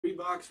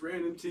box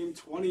random team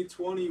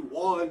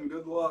 2021.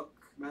 Good luck.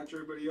 Match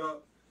everybody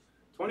up.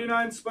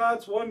 29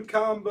 spots, 1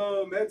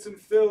 combo. Mets and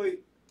Philly.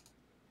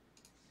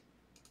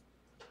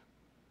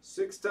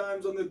 6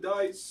 times on the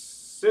dice.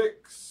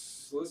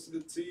 6. List of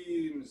the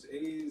teams.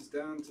 A's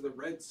down to the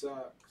Red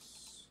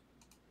Sox.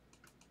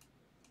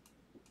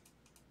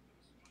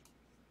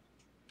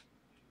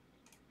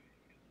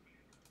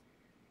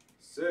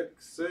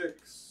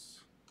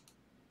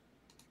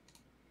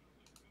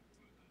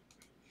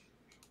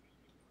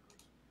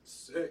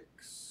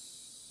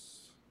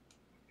 Six.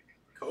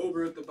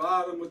 Cobra at the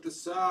bottom with the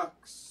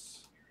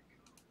Sox.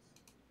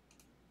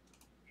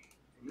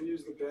 Let me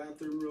use the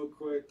bathroom real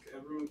quick.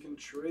 Everyone can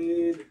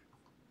trade.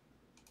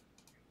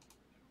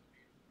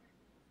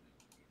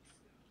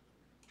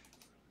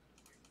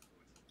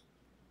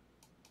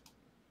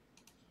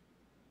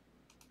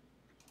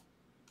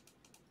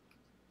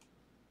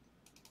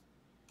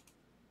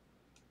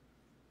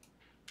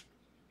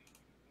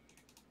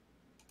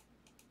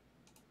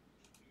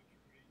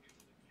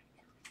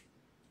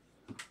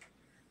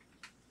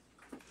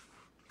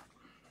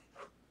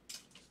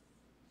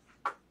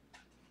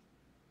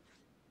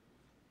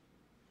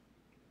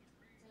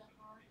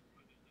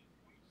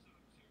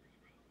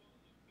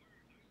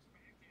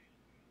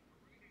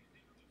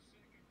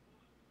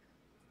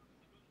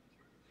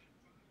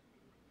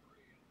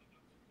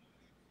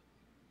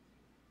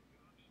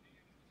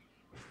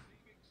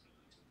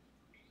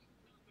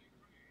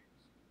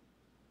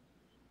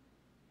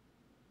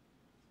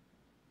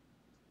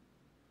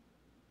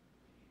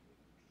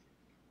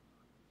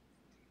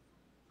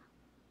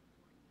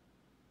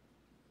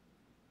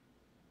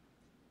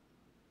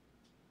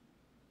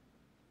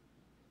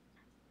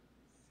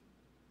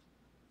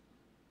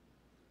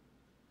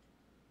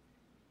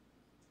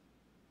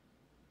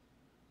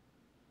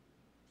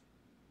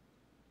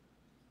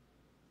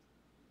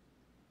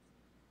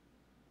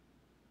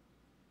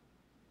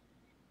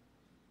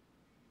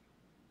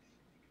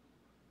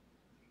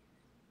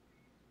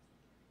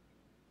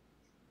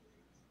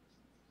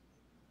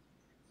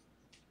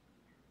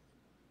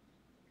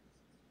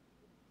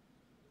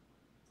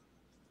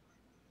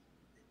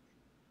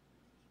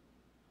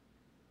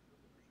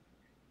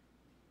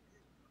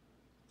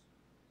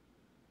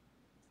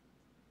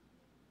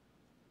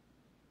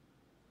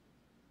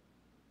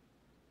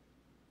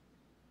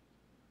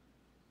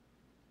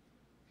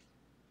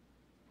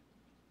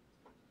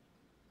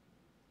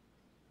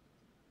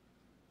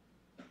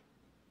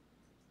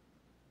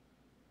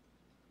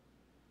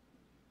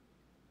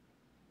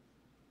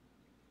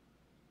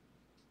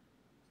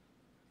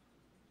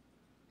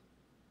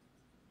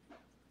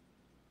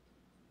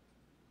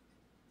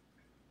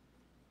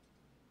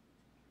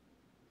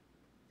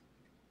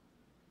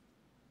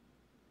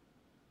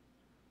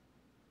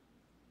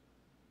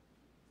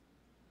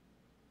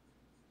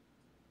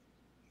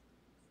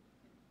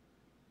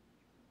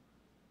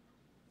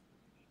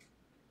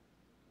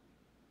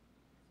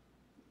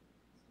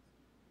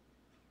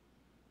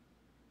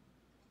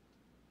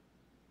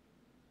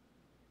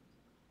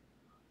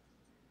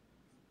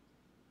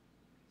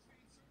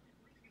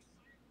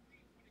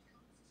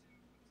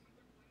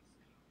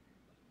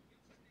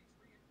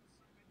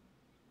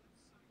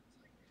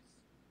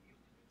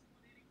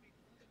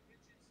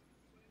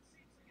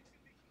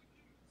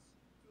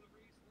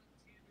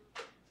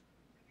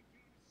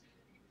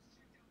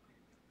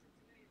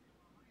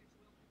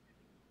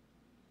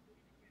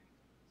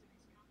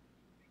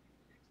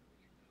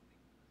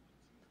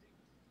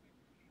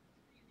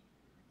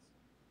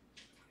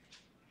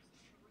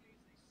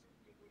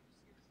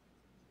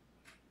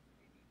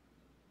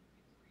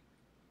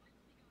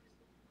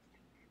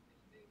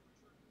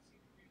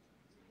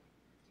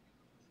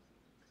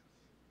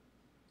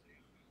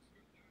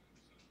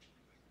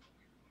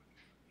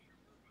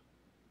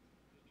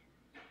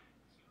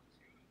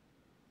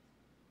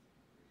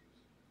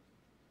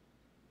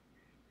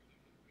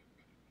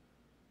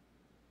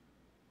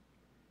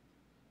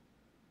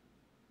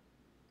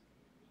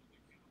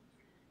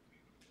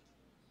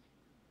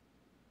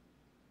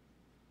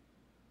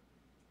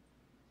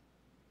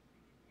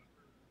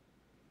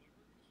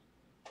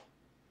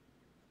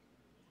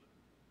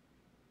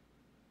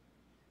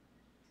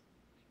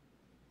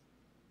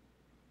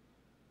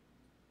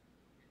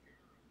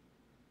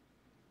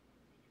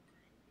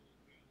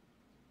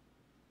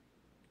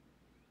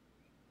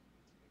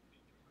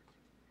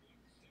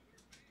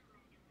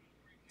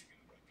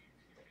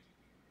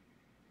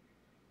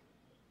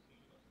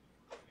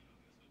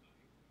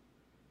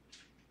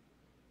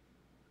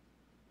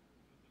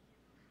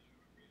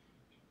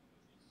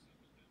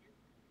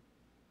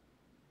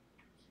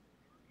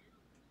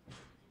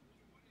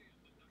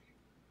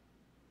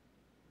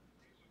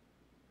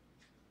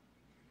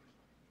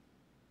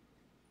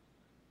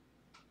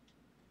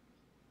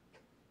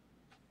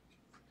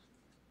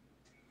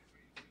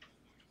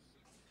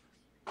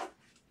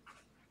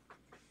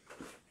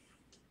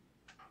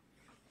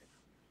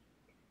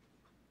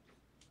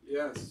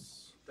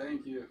 Yes,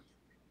 thank you.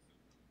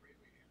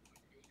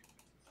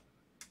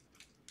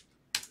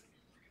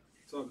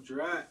 What's up,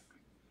 Drat?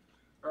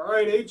 All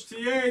right,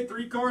 HTA,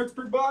 3 cards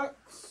per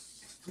box.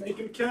 Make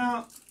them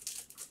count.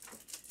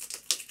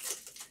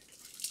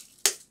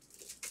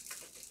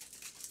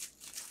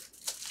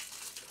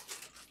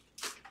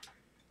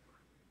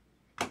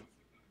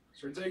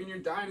 Start taking your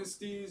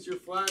dynasties, your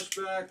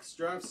flashbacks,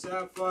 draft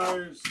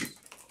sapphires,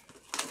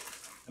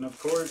 and of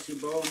course your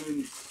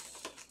Bowmans.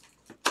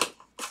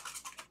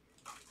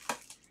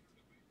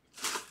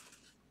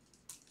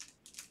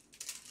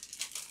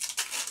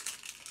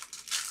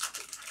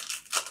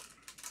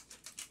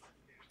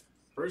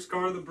 First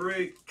card of the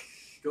break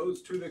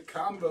goes to the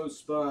combo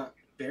spot,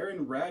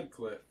 Baron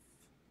Radcliffe.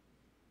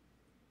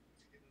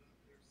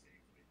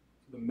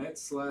 The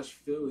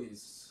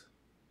Mets/Phillies.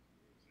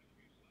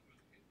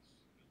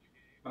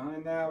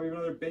 Behind that, we have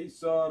another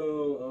base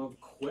auto of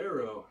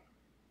Cuero.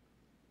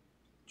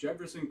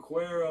 Jefferson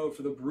Cuero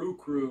for the Brew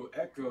Crew,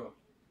 Echo.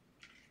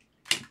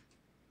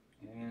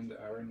 And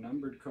our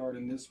numbered card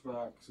in this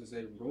box is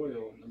a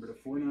Royal, number to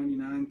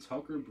 499,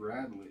 Tucker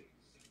Bradley.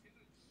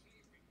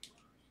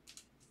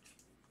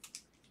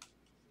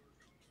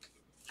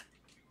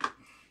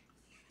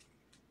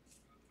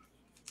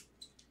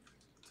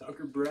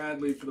 Tucker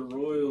Bradley for the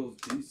Royals,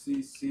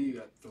 DCC.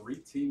 Got 3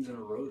 teams in a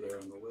row there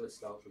on the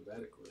list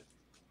alphabetically.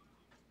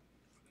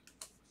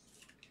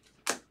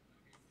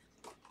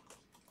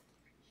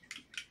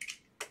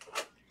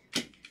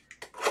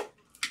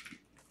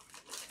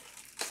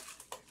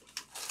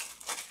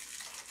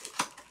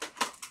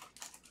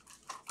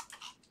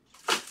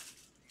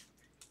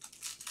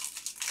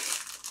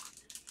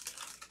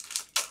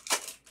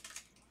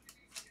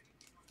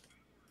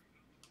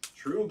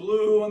 True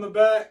Blue on the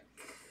back.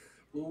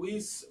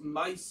 Luis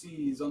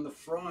Mices on the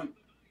front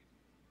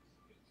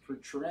for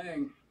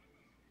Trang.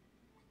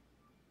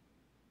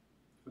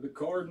 For the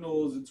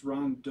Cardinals, it's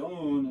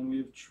Rondon, and we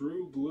have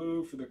True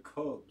Blue for the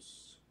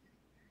Cubs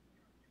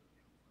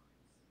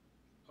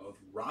of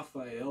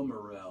Rafael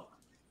Morel.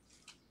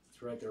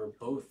 That's right, they were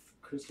both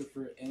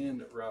Christopher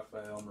and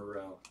Rafael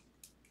Morel.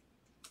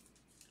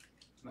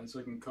 Nice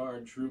looking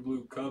card, True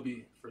Blue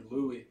Cubby for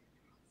Louis.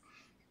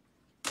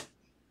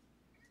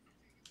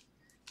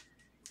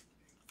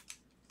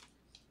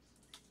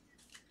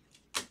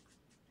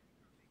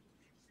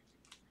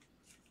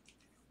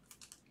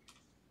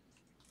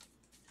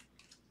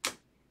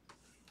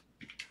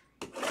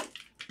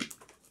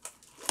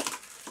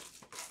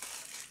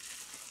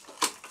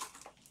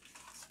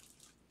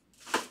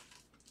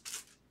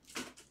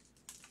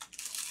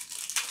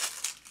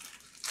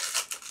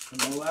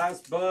 In the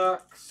last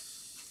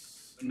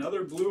box,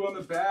 another blue on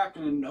the back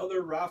and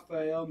another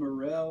Rafael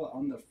Morel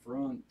on the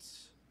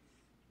front.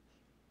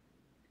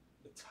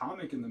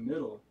 Atomic in the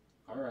middle.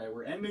 All right,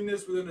 we're ending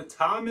this with an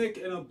atomic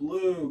and a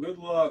blue. Good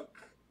luck.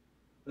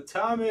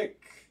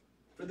 Atomic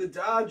for the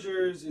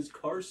Dodgers is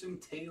Carson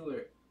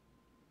Taylor,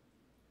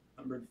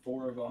 numbered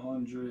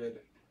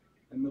 4/100.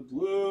 And the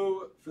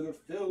blue for the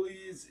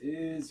Phillies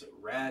is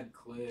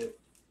Radcliffe.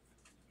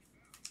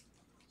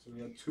 So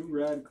we have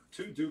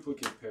two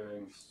duplicate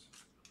pairings.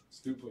 Let's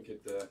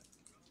duplicate that.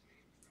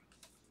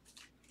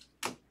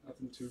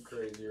 Nothing too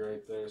crazy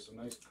right there, so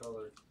nice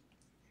color.